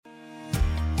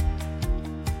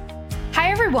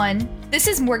everyone, this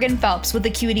is Morgan Phelps with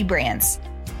Acuity Brands.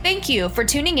 Thank you for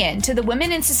tuning in to the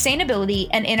Women in Sustainability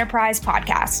and Enterprise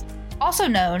podcast, also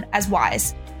known as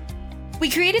WISE.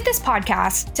 We created this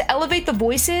podcast to elevate the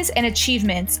voices and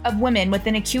achievements of women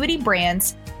within Acuity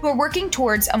Brands who are working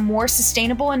towards a more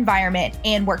sustainable environment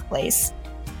and workplace.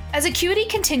 As Acuity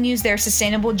continues their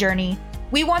sustainable journey,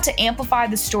 we want to amplify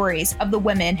the stories of the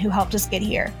women who helped us get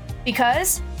here,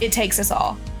 because it takes us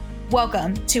all.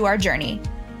 Welcome to our journey.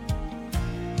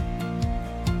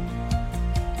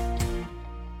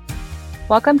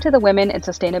 Welcome to the Women in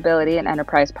Sustainability and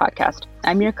Enterprise podcast.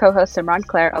 I'm your co-host Simran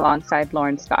Claire alongside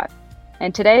Lauren Scott.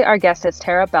 And today our guest is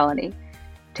Tara Bellany.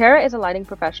 Tara is a lighting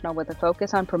professional with a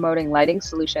focus on promoting lighting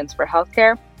solutions for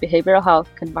healthcare, behavioral health,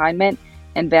 confinement,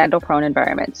 and vandal-prone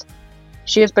environments.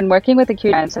 She has been working with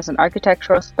Acuity Brands as an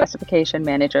architectural specification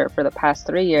manager for the past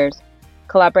 3 years,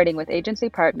 collaborating with agency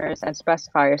partners and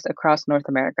specifiers across North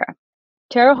America.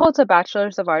 Tara holds a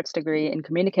Bachelor's of Arts degree in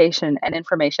Communication and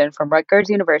Information from Rutgers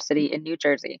University in New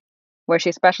Jersey, where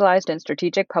she specialized in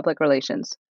strategic public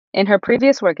relations. In her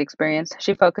previous work experience,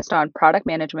 she focused on product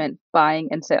management, buying,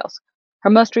 and sales. Her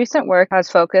most recent work has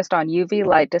focused on UV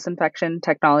light disinfection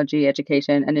technology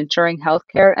education and ensuring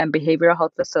healthcare and behavioral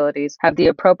health facilities have the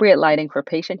appropriate lighting for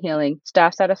patient healing,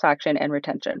 staff satisfaction, and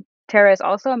retention. Tara is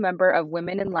also a member of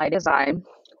Women in Light Design,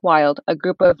 WILD, a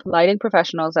group of lighting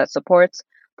professionals that supports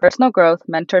personal growth,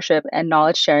 mentorship, and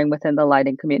knowledge sharing within the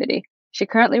lighting community. She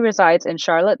currently resides in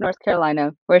Charlotte, North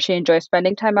Carolina, where she enjoys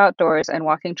spending time outdoors and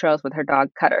walking trails with her dog,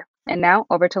 Cutter. And now,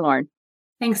 over to Lauren.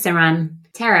 Thanks, Simran.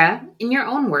 Tara, in your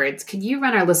own words, could you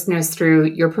run our listeners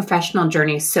through your professional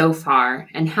journey so far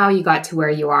and how you got to where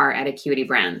you are at Acuity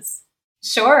Brands?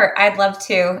 Sure, I'd love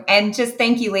to. And just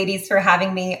thank you, ladies, for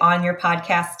having me on your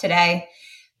podcast today.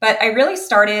 But I really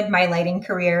started my lighting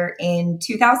career in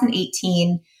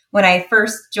 2018 when I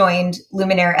first joined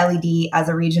Luminaire LED as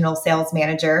a regional sales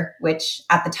manager, which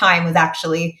at the time was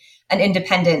actually an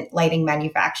independent lighting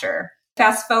manufacturer.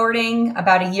 Fast forwarding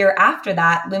about a year after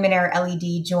that, Luminaire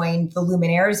LED joined the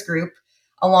Luminaires Group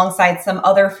alongside some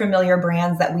other familiar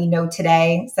brands that we know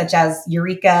today, such as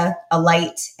Eureka,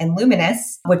 Alight, and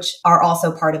Luminous, which are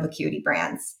also part of Acuity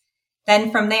Brands. Then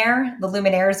from there, the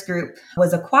Luminaires Group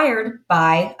was acquired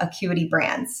by Acuity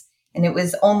Brands. And it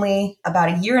was only about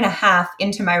a year and a half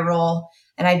into my role,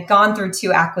 and I'd gone through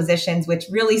 2 acquisitions, which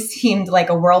really seemed like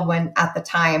a whirlwind at the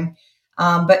time.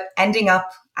 But ending up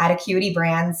at Acuity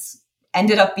Brands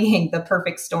ended up being the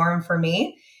perfect storm for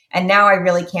me. And now I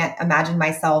really can't imagine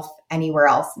myself anywhere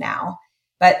else now.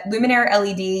 But Luminaire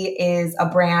LED is a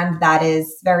brand that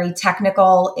is very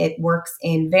technical. It works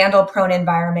in vandal-prone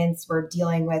environments. We're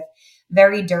dealing with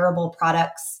very durable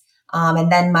products.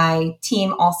 And then my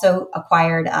team also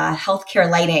acquired healthcare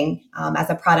lighting as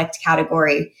a product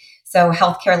category. So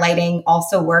healthcare lighting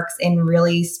also works in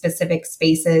really specific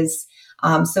spaces.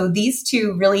 So these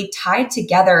two really tied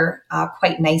together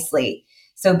quite nicely.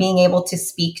 So being able to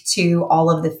speak to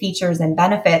all of the features and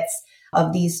benefits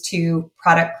of these 2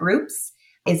 product groups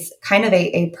is kind of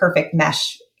a perfect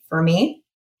mesh for me.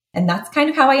 And that's kind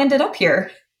of how I ended up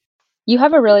here. You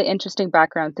have a really interesting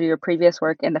background through your previous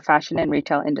work in the fashion and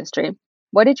retail industry.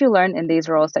 What did you learn in these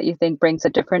roles that you think brings a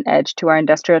different edge to our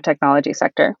industrial technology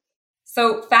sector?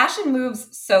 So fashion moves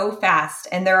so fast,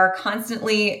 and there are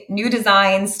constantly new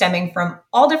designs stemming from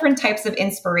all different types of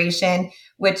inspiration,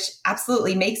 which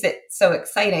absolutely makes it so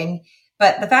exciting.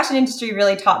 But the fashion industry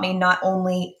really taught me not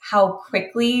only how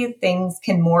quickly things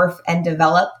can morph and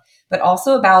develop, but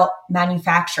also about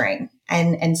manufacturing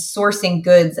and sourcing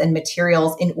goods and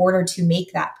materials in order to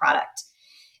make that product.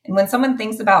 And when someone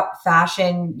thinks about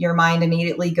fashion, your mind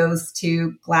immediately goes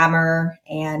to glamour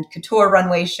and couture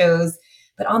runway shows.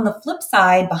 But on the flip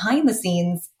side, behind the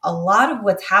scenes, a lot of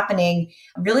what's happening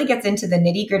really gets into the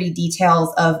nitty-gritty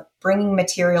details of bringing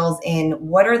materials in.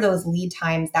 What are those lead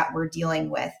times that we're dealing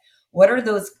with? What are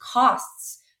those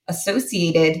costs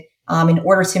associated in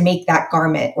order to make that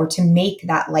garment or to make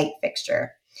that light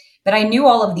fixture? But I knew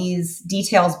all of these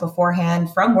details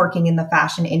beforehand from working in the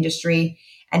fashion industry.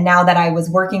 And now that I was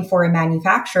working for a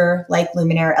manufacturer like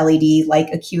Luminaire LED,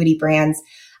 like Acuity Brands,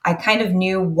 I kind of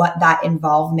knew what that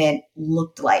involvement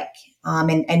looked like.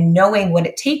 And knowing what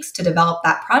it takes to develop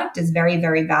that product is very,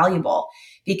 very valuable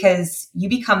because you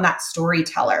become that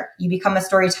storyteller. You become a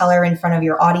storyteller in front of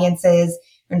your audiences,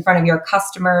 in front of your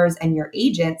customers and your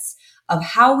agents of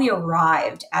how we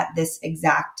arrived at this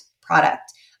exact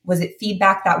product. Was it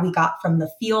feedback that we got from the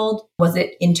field? Was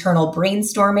it internal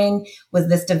brainstorming? Was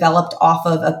this developed off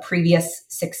of a previous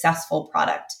successful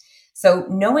product? So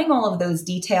knowing all of those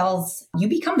details, you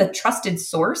become the trusted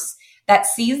source that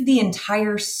sees the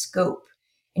entire scope.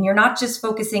 and you're not just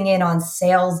focusing in on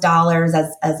sales dollars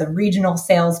as a regional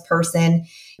salesperson.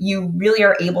 You really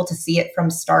are able to see it from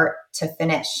start to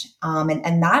finish.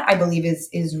 And that, I believe,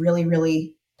 is really,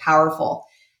 really powerful.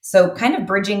 So kind of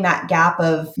bridging that gap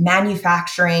of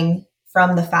manufacturing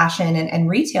from the fashion and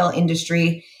retail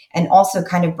industry, and also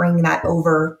kind of bringing that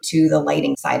over to the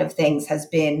lighting side of things has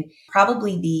been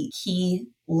probably the key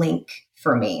link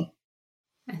for me.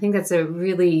 I think that's a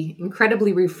really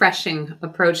incredibly refreshing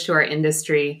approach to our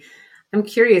industry. I'm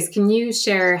curious, can you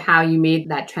share how you made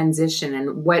that transition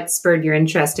and what spurred your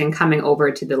interest in coming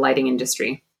over to the lighting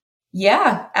industry?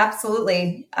 Yeah,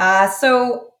 absolutely.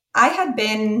 So I had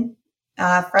been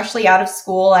freshly out of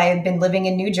school. I had been living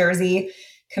in New Jersey,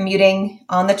 commuting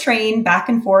on the train back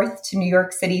and forth to New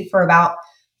York City for about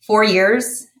 4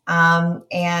 years. And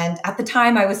at the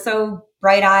time, I was so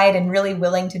bright-eyed and really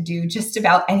willing to do just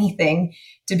about anything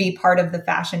to be part of the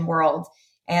fashion world.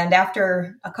 And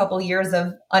after a couple years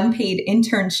of unpaid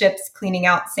internships cleaning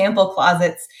out sample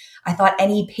closets, I thought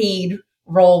any paid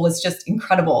role was just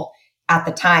incredible at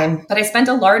the time. But I spent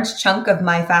a large chunk of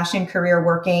my fashion career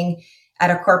working at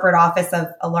a corporate office of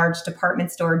a large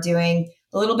department store, doing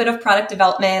a little bit of product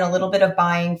development, a little bit of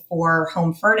buying for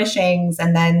home furnishings,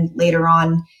 and then later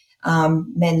on,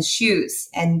 men's shoes.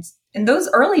 And those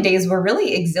early days were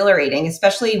really exhilarating,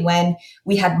 especially when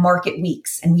we had market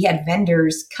weeks and we had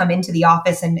vendors come into the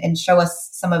office and show us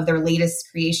some of their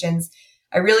latest creations.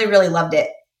 I really, really loved it.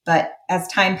 But as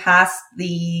time passed,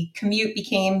 the commute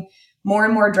became more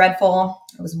and more dreadful.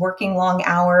 I was working long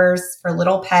hours for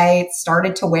little pay. It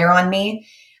started to wear on me.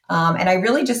 And I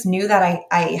really just knew that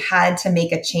I had to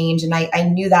make a change. And I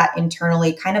knew that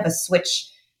internally, kind of a switch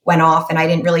went off and I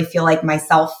didn't really feel like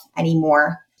myself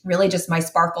anymore. Really just my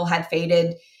sparkle had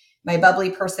faded. My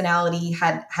bubbly personality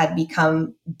had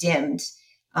become dimmed.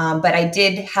 But I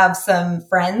did have some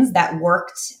friends that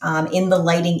worked in the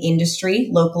lighting industry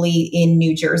locally in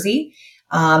New Jersey,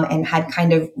 and had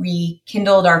kind of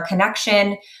rekindled our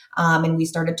connection. And we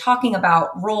started talking about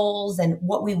roles and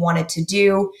what we wanted to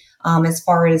do as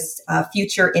far as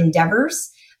future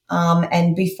endeavors.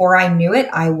 And before I knew it,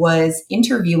 I was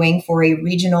interviewing for a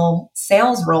regional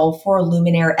sales role for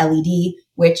Luminaire LED,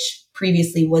 which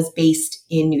previously was based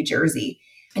in New Jersey.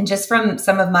 And just from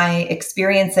some of my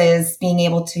experiences, being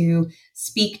able to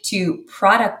speak to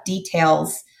product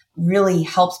details really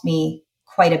helped me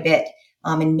quite a bit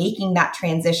in making that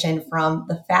transition from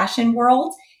the fashion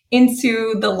world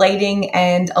into the lighting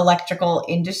and electrical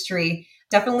industry.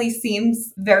 Definitely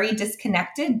seems very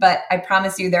disconnected, but I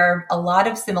promise you there are a lot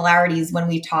of similarities when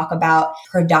we talk about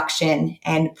production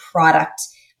and product,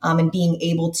 and being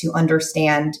able to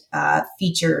understand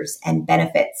features and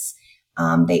benefits.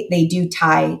 They do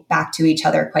tie back to each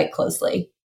other quite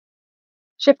closely.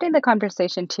 Shifting the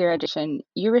conversation to your education,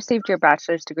 you received your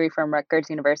bachelor's degree from Rutgers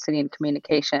University in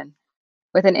communication,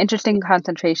 with an interesting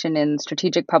concentration in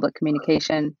strategic public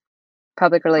communication,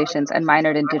 public relations, and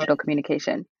minored in digital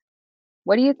communication.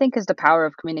 What do you think is the power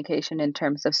of communication in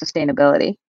terms of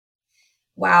sustainability?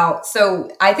 Wow. So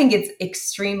I think it's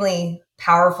extremely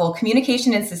powerful.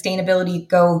 Communication and sustainability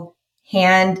go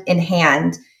hand in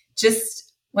hand.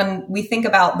 Just when we think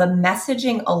about the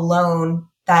messaging alone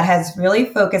that has really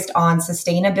focused on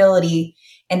sustainability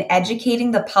and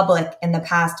educating the public in the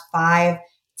past 5-10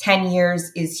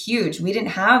 years is huge. We didn't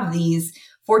have these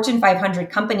Fortune 500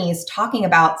 companies talking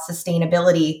about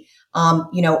sustainability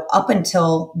up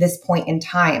until this point in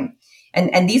time.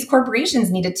 And these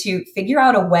corporations needed to figure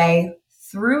out a way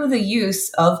through the use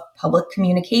of public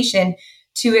communication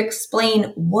to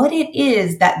explain what it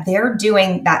is that they're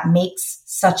doing that makes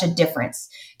such a difference,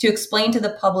 to explain to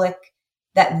the public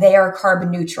that they are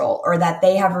carbon neutral or that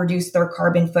they have reduced their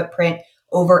carbon footprint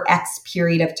over X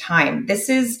period of time. This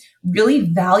is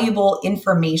really valuable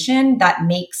information that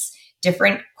makes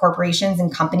different corporations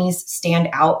and companies stand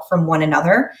out from one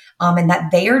another, and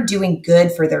that they are doing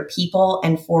good for their people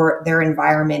and for their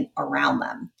environment around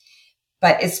them.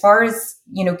 But as far as,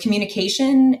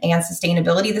 communication and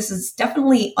sustainability, this is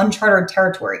definitely uncharted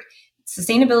territory.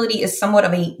 Sustainability is somewhat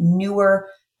of a newer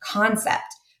concept,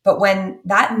 but when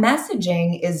that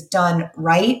messaging is done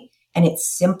right and it's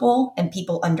simple and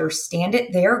people understand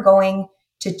it, they're going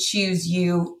to choose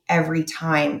you every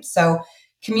time. So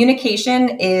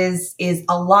communication is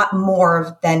a lot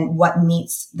more than what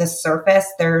meets the surface.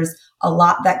 There's a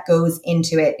lot that goes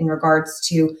into it in regards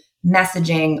to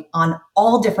messaging on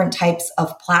all different types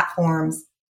of platforms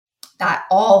that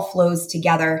all flows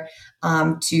together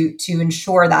to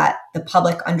ensure that the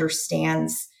public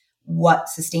understands what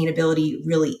sustainability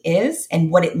really is and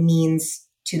what it means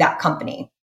to that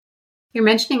company. You're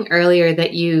mentioning earlier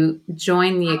that you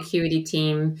joined the Acuity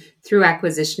team through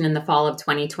acquisition in the fall of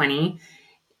 2020.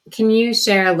 Can you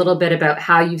share a little bit about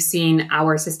how you've seen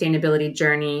our sustainability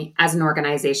journey as an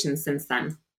organization since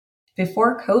then?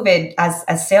 Before COVID,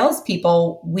 as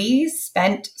salespeople, we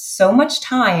spent so much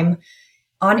time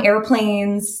on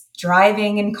airplanes,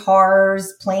 driving in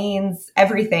cars, planes,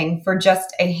 everything for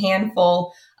just a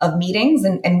handful of meetings.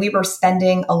 And we were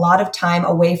spending a lot of time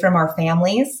away from our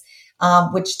families,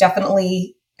 which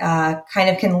definitely kind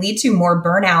of can lead to more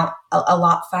burnout a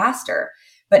lot faster.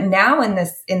 But now in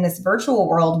this virtual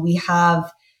world, we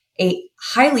have a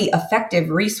highly effective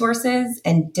resources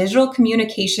and digital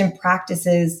communication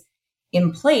practices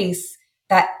in place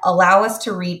that allow us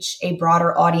to reach a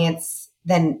broader audience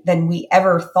than we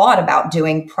ever thought about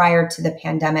doing prior to the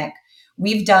pandemic.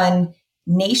 We've done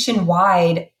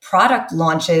nationwide product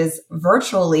launches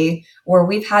virtually where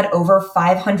we've had over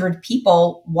 500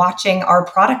 people watching our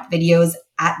product videos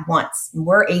at once.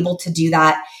 We're able to do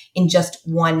that in just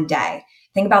one day.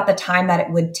 Think about the time that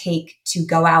it would take to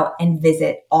go out and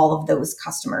visit all of those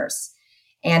customers.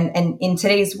 And in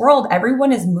today's world,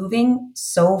 everyone is moving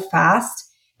so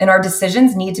fast and our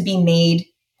decisions need to be made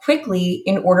quickly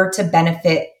in order to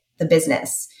benefit the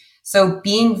business. So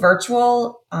being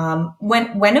virtual,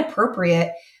 when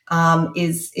appropriate,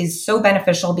 is so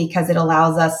beneficial because it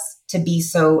allows us to be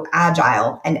so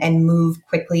agile and move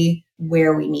quickly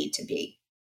where we need to be.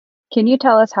 Can you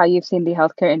tell us how you've seen the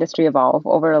healthcare industry evolve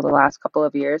over the last couple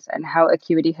of years and how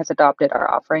Acuity has adopted our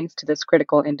offerings to this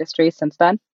critical industry since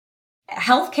then?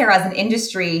 Healthcare as an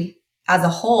industry as a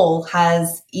whole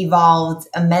has evolved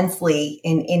immensely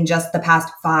in just the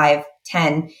past 5,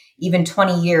 10, even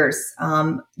 20 years.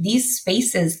 These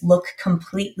spaces look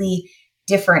completely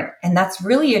different. And that's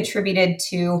really attributed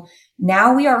to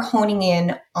now we are honing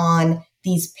in on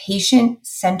these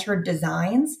patient-centered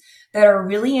designs that are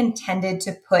really intended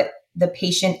to put the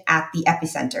patient at the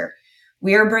epicenter.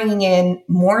 We are bringing in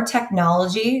more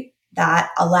technology that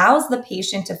allows the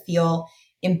patient to feel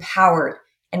empowered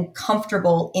and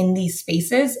comfortable in these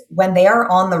spaces when they are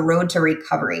on the road to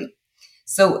recovery.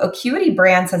 So Acuity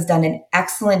Brands has done an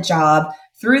excellent job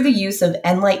through the use of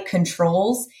Enlight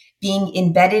controls being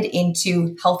embedded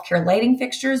into healthcare lighting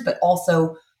fixtures, but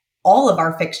also all of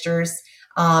our fixtures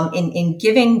in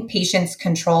giving patients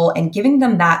control and giving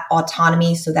them that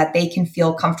autonomy so that they can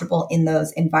feel comfortable in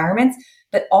those environments,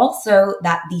 but also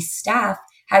that the staff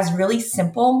has really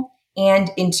simple and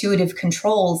intuitive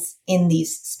controls in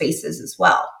these spaces as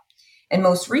well. And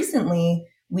most recently,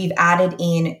 we've added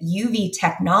in UV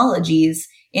technologies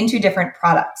into different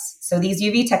products. So these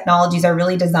UV technologies are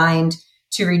really designed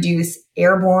to reduce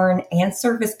airborne and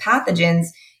surface pathogens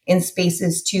in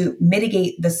spaces to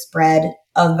mitigate the spread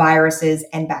of viruses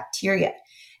and bacteria.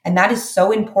 And that is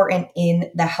so important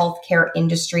in the healthcare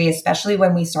industry, especially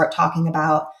when we start talking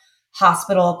about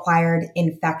hospital-acquired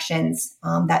infections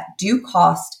that do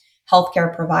cost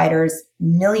healthcare providers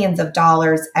millions of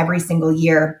dollars every single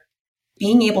year.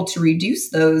 Being able to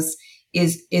reduce those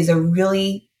is a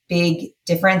really big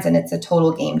difference, and it's a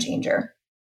total game changer.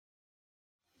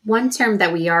 One term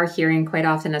that we are hearing quite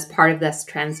often as part of this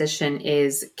transition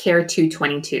is Care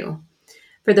 222.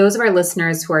 For those of our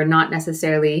listeners who are not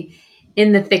necessarily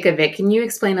in the thick of it, can you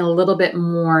explain a little bit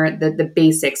more the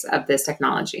basics of this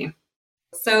technology?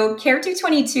 So Care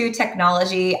 222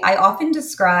 technology, I often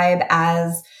describe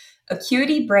as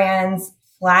Acuity Brands'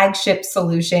 flagship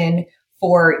solution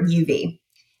for UV.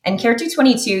 And Care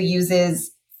 222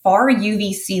 uses far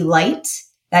UVC light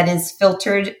that is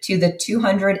filtered to the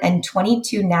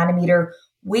 222 nanometer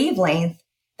wavelength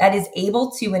that is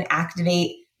able to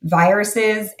inactivate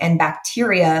viruses and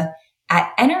bacteria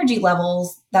at energy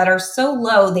levels that are so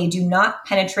low they do not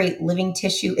penetrate living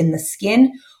tissue in the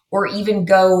skin or even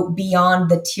go beyond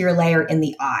the tear layer in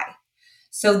the eye.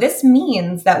 So this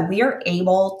means that we are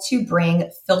able to bring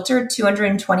filtered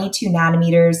 222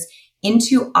 nanometers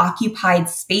into occupied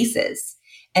spaces.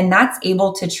 And that's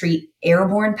able to treat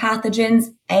airborne pathogens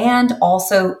and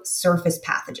also surface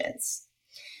pathogens.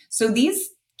 So these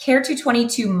Care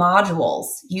 222 modules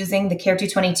using the Care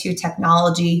 222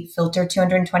 technology, filtered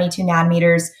 222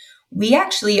 nanometers, we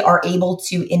actually are able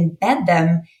to embed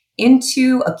them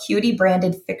into Acuity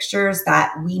branded fixtures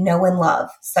that we know and love,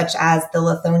 such as the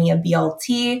Lithonia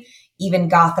BLT, even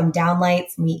Gotham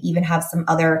downlights. And we even have some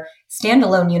other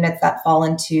standalone units that fall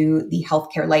into the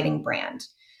healthcare lighting brand.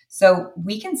 So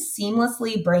we can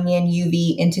seamlessly bring in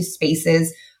UV into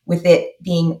spaces with it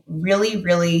being really,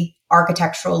 really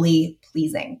architecturally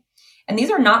pleasing. And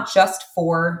these are not just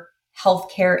for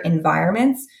healthcare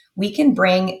environments, we can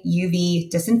bring UV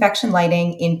disinfection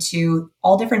lighting into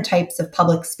all different types of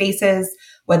public spaces,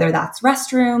 whether that's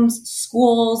restrooms,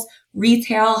 schools,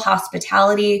 retail,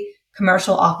 hospitality,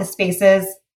 commercial office spaces.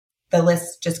 The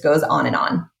list just goes on and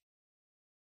on.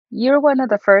 You're one of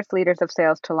the first leaders of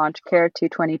sales to launch Care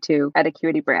 222 at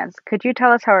Acuity Brands. Could you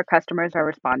tell us how our customers are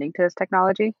responding to this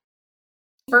technology?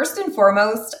 First and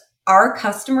foremost, our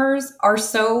customers are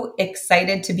so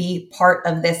excited to be part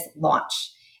of this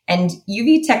launch. And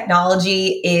UV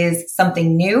technology is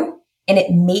something new and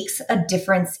it makes a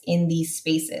difference in these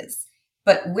spaces.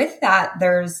 But with that,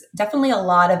 there's definitely a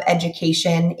lot of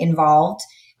education involved.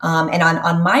 And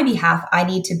on my behalf, I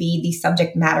need to be the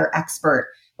subject matter expert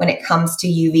when it comes to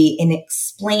UV in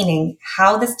explaining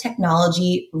how this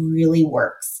technology really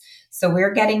works. So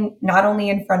we're getting not only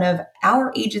in front of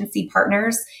our agency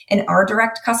partners and our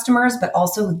direct customers, but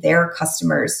also their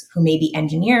customers who may be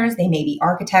engineers, they may be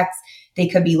architects, they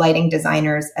could be lighting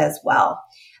designers as well.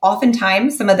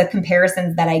 Oftentimes, some of the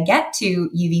comparisons that I get to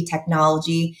UV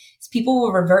technology is people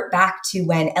will revert back to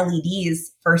when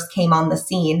LEDs first came on the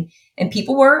scene and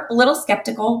people were a little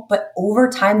skeptical, but over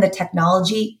time, the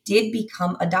technology did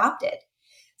become adopted.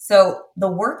 So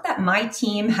the work that my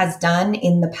team has done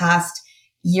in the past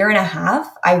year and a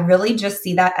half, I really just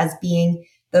see that as being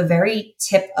the very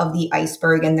tip of the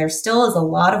iceberg. And there still is a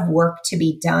lot of work to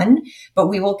be done, but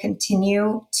we will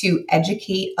continue to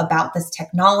educate about this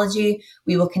technology.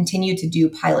 We will continue to do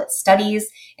pilot studies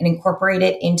and incorporate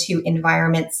it into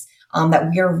environments that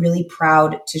we are really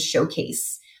proud to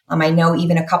showcase. I know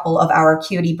even a couple of our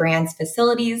Acuity Brands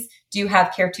facilities do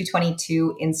have Care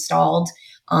 222 installed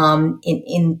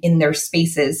in their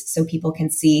spaces so people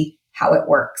can see how it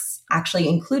works, actually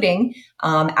including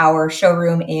our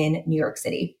showroom in New York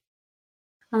City.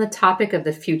 On the topic of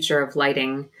the future of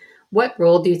lighting, what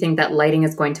role do you think that lighting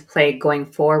is going to play going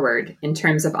forward in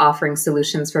terms of offering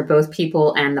solutions for both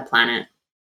people and the planet?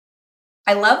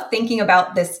 I love thinking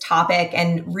about this topic,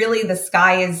 and really the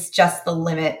sky is just the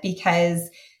limit because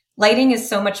lighting is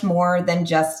so much more than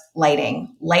just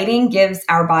lighting. Lighting gives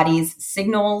our bodies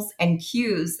signals and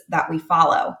cues that we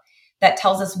follow that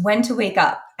tells us when to wake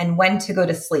up and when to go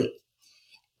to sleep.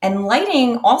 And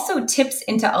lighting also tips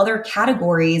into other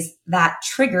categories that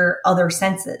trigger other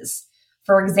senses.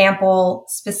 For example,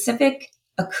 specific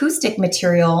acoustic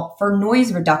material for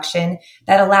noise reduction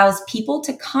that allows people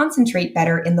to concentrate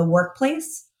better in the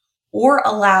workplace or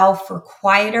allow for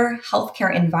quieter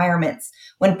healthcare environments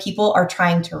when people are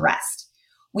trying to rest.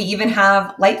 We even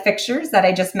have light fixtures that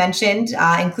I just mentioned,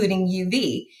 including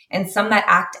UV, and some that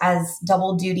act as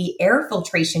double duty air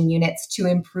filtration units to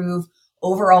improve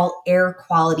overall air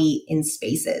quality in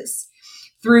spaces.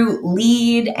 Through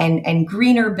LEED and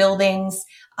greener buildings,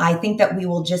 I think that we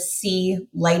will just see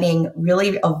lighting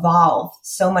really evolve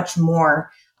so much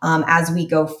more as we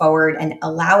go forward and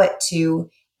allow it to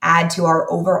add to our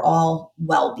overall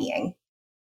well-being.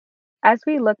 As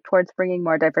we look towards bringing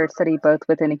more diversity both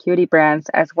within Acuity Brands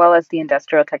as well as the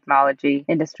industrial technology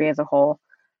industry as a whole,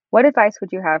 what advice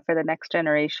would you have for the next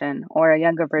generation or a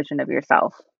younger version of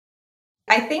yourself?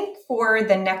 I think for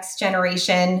the next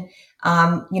generation,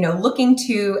 looking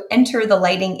to enter the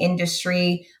lighting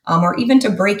industry or even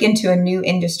to break into a new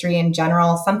industry in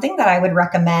general, something that I would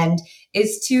recommend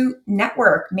is to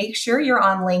network. Make sure you're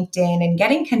on LinkedIn and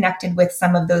getting connected with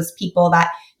some of those people that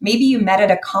maybe you met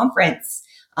at a conference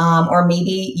or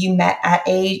maybe you met at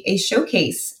a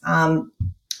showcase,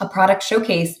 a product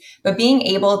showcase, but being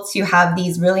able to have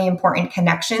these really important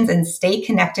connections and stay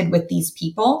connected with these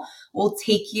people will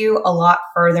take you a lot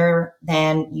further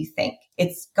than you think.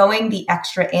 It's going the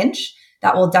extra inch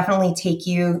that will definitely take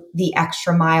you the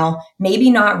extra mile,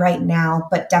 maybe not right now,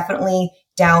 but definitely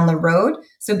down the road.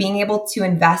 So being able to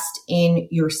invest in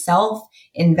yourself,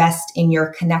 invest in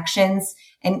your connections,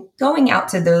 and going out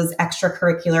to those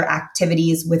extracurricular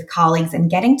activities with colleagues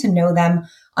and getting to know them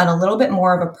on a little bit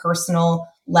more of a personal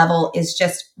level is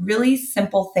just really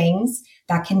simple things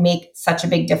that can make such a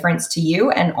big difference to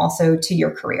you and also to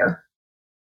your career.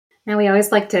 Now, we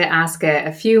always like to ask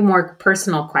a few more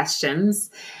personal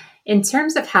questions. In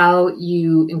terms of how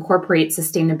you incorporate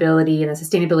sustainability and a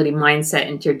sustainability mindset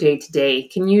into your day-to-day,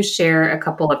 can you share a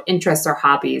couple of interests or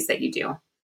hobbies that you do?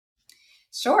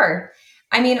 Sure.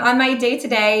 I mean, on my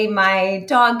day-to-day, my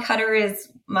dog Cutter is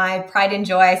my pride and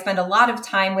joy. I spend a lot of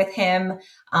time with him,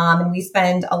 and we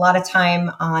spend a lot of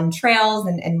time on trails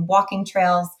and walking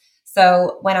trails.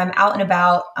 So when I'm out and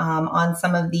about on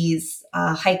some of these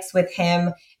hikes with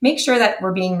him, make sure that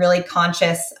we're being really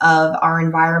conscious of our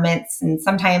environments. And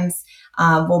sometimes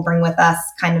we'll bring with us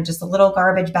kind of just a little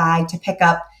garbage bag to pick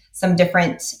up some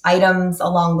different items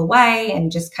along the way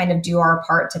and just kind of do our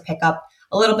part to pick up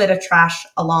a little bit of trash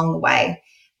along the way.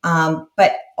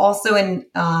 But also in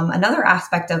another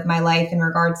aspect of my life in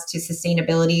regards to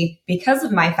sustainability, because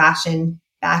of my fashion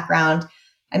background,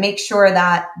 I make sure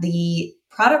that the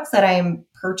products that I'm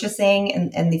purchasing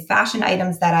and the fashion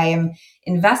items that I am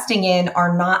investing in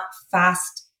are not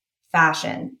fast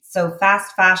fashion. So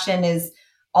fast fashion is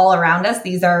all around us.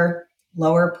 These are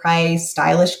lower price,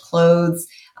 stylish clothes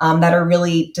that are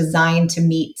really designed to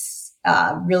meet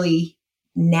really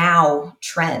now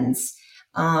trends.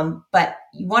 But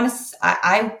you want to,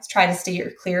 I try to stay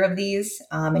clear of these,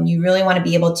 and you really want to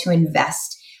be able to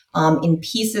invest in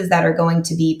pieces that are going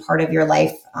to be part of your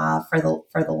life for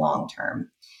the long term.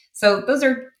 So those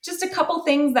are just a couple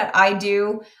things that I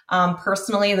do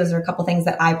personally. Those are a couple things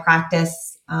that I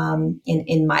practice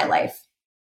in my life.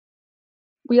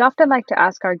 We often like to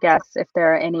ask our guests if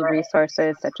there are any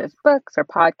resources such as books or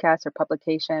podcasts or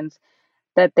publications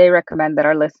that they recommend that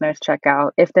our listeners check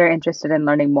out if they're interested in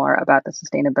learning more about the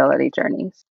sustainability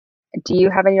journeys. Do you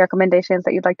have any recommendations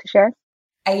that you'd like to share?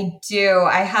 I do.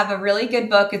 I have a really good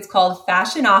book. It's called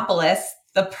Fashionopolis: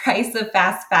 The Price of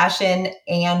Fast Fashion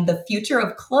and the Future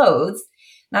of Clothes.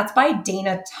 That's by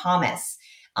Dana Thomas.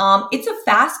 It's a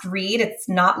fast read. It's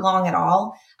not long at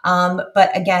all.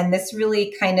 But again, this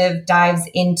really kind of dives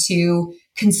into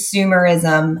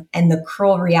consumerism and the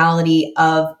cruel reality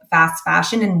of fast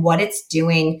fashion and what it's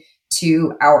doing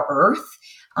to our earth.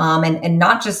 And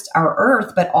not just our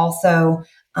earth, but also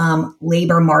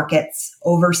labor markets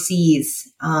overseas.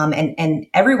 And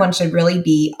everyone should really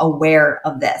be aware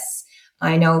of this.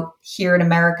 I know here in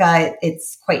America,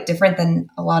 it's quite different than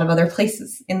a lot of other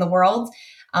places in the world.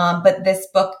 But this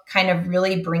book kind of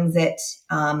really brings it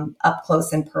up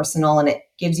close and personal, and it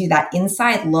gives you that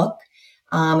inside look.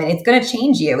 And it's going to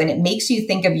change you, and it makes you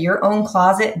think of your own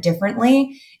closet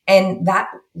differently and that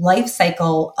life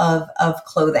cycle of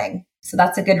clothing. So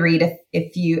that's a good read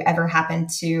if you ever happen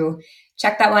to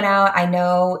check that one out. I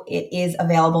know it is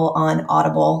available on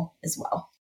Audible as well.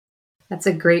 That's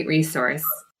a great resource.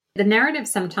 The narrative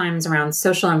sometimes around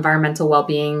social and environmental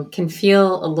well-being can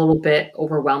feel a little bit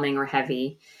overwhelming or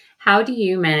heavy. How do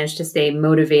you manage to stay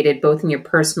motivated both in your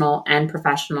personal and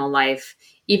professional life,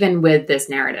 even with this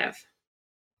narrative?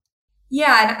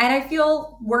 Yeah, and I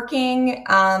feel working,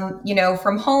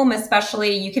 from home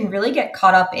especially, you can really get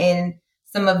caught up in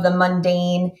some of the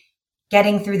mundane,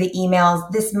 getting through the emails,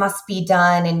 this must be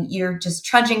done, and you're just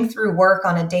trudging through work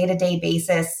on a day-to-day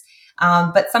basis.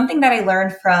 But something that I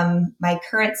learned from my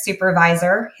current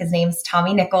supervisor, his name's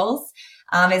Tommy Nichols,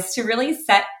 is to really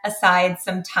set aside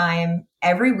some time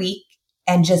every week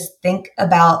and just think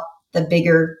about the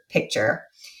bigger picture.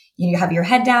 You have your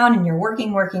head down and you're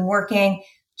working.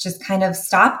 Just kind of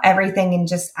stop everything and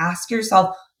just ask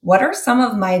yourself, what are some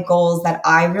of my goals that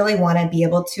I really want to be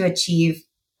able to achieve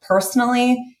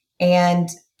personally and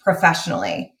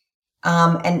professionally?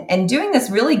 And doing this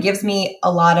really gives me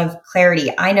a lot of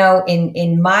clarity. I know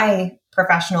in my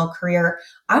professional career,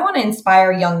 I want to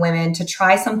inspire young women to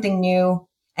try something new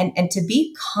and to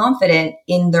be confident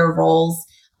in their roles.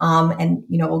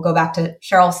 We'll go back to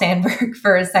Sheryl Sandberg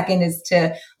for a second, is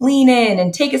to lean in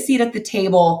and take a seat at the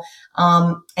table,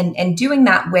 and doing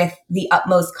that with the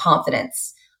utmost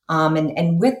confidence.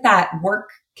 And with that, work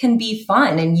can be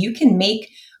fun, and you can make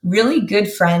really good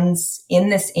friends in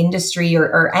this industry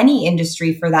or any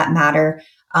industry for that matter,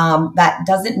 that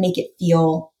doesn't make it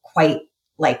feel quite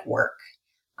like work.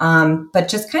 But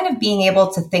just kind of being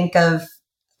able to think of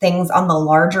things on the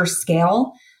larger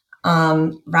scale,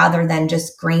 rather than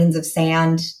just grains of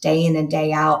sand day in and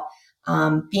day out.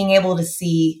 Being able to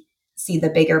see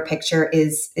the bigger picture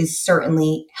is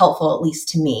certainly helpful, at least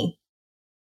to me.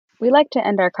 We like to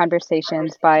end our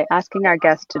conversations by asking our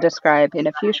guests to describe in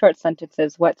a few short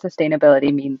sentences what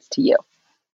sustainability means to you.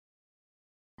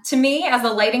 To me, as a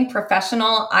lighting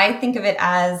professional, I think of it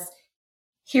as,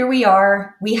 here we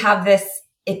are, we have this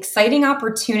exciting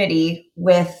opportunity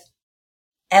with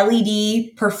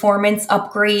LED performance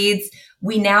upgrades.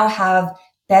 We now have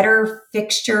better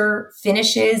fixture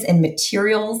finishes and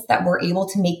materials that we're able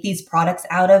to make these products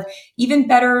out of, even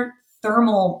better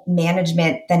thermal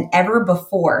management than ever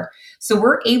before. So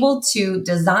we're able to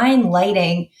design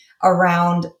lighting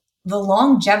around the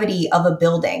longevity of a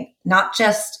building, not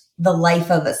just the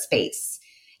life of a space.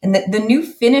 And the new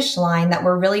finish line that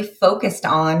we're really focused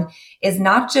on is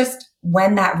not just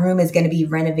when that room is going to be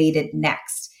renovated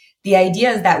next. The idea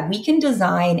is that we can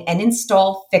design and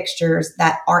install fixtures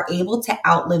that are able to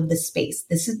outlive the space.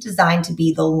 This is designed to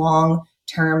be the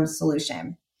long-term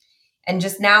solution. And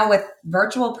just now with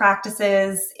virtual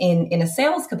practices in a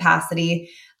sales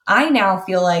capacity, I now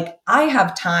feel like I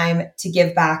have time to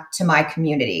give back to my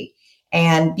community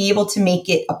and be able to make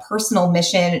it a personal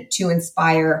mission to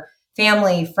inspire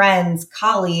family, friends,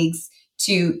 colleagues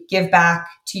to give back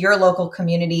to your local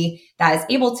community that is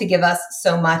able to give us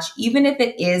so much, even if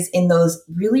it is in those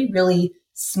really, really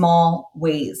small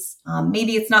ways.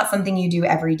 Maybe it's not something you do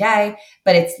every day,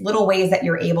 but it's little ways that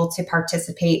you're able to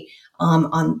participate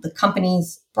on the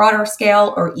company's broader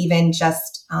scale or even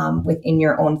just within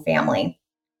your own family.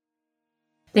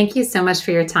 Thank you so much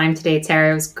for your time today,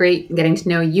 Tara. It was great getting to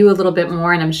know you a little bit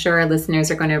more, and I'm sure our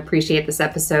listeners are going to appreciate this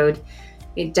episode.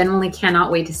 We genuinely cannot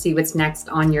wait to see what's next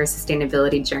on your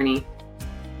sustainability journey.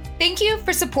 Thank you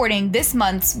for supporting this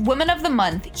month's Women of the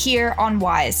Month here on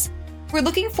Wise. We're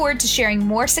looking forward to sharing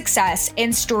more success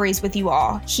and stories with you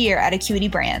all here at Acuity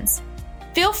Brands.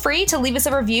 Feel free to leave us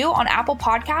a review on Apple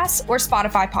Podcasts or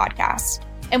Spotify Podcasts,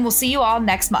 and we'll see you all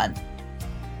next month.